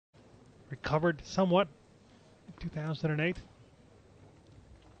recovered somewhat in 2008.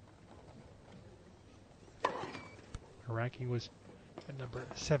 Her ranking was at number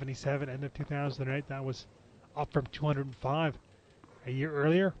 77 end of 2008. That was up from 205 a year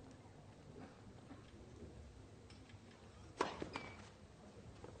earlier.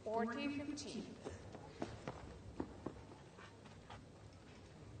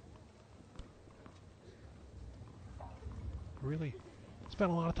 Really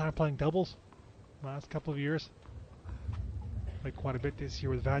spent a lot of time playing doubles last couple of years. Played quite a bit this year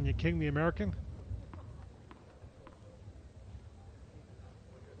with Vanya King, the American.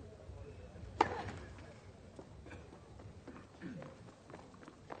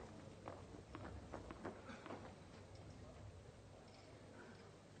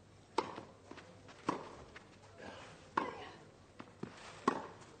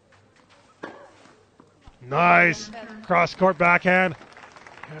 Nice cross-court backhand.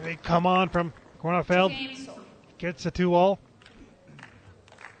 And they come on from Groenefeld. Gets a 2-all.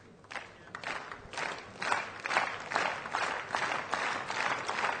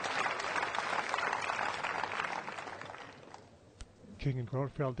 King and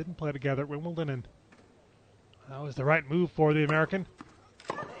Groenefeld didn't play together at Wimbledon, and that was the right move for the American.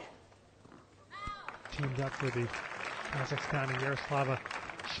 Teamed up with the Kazakhstani Yaroslava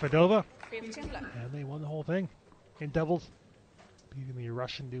Shvedova. And they won the whole thing in doubles, beating the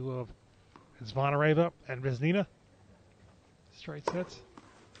Russian duo of Zvonareva and Vesnina. Straight sets.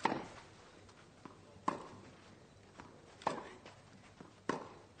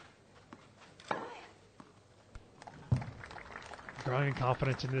 Growing in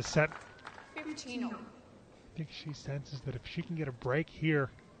confidence in this set. I think she senses that if she can get a break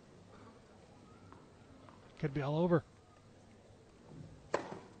here, it could be all over.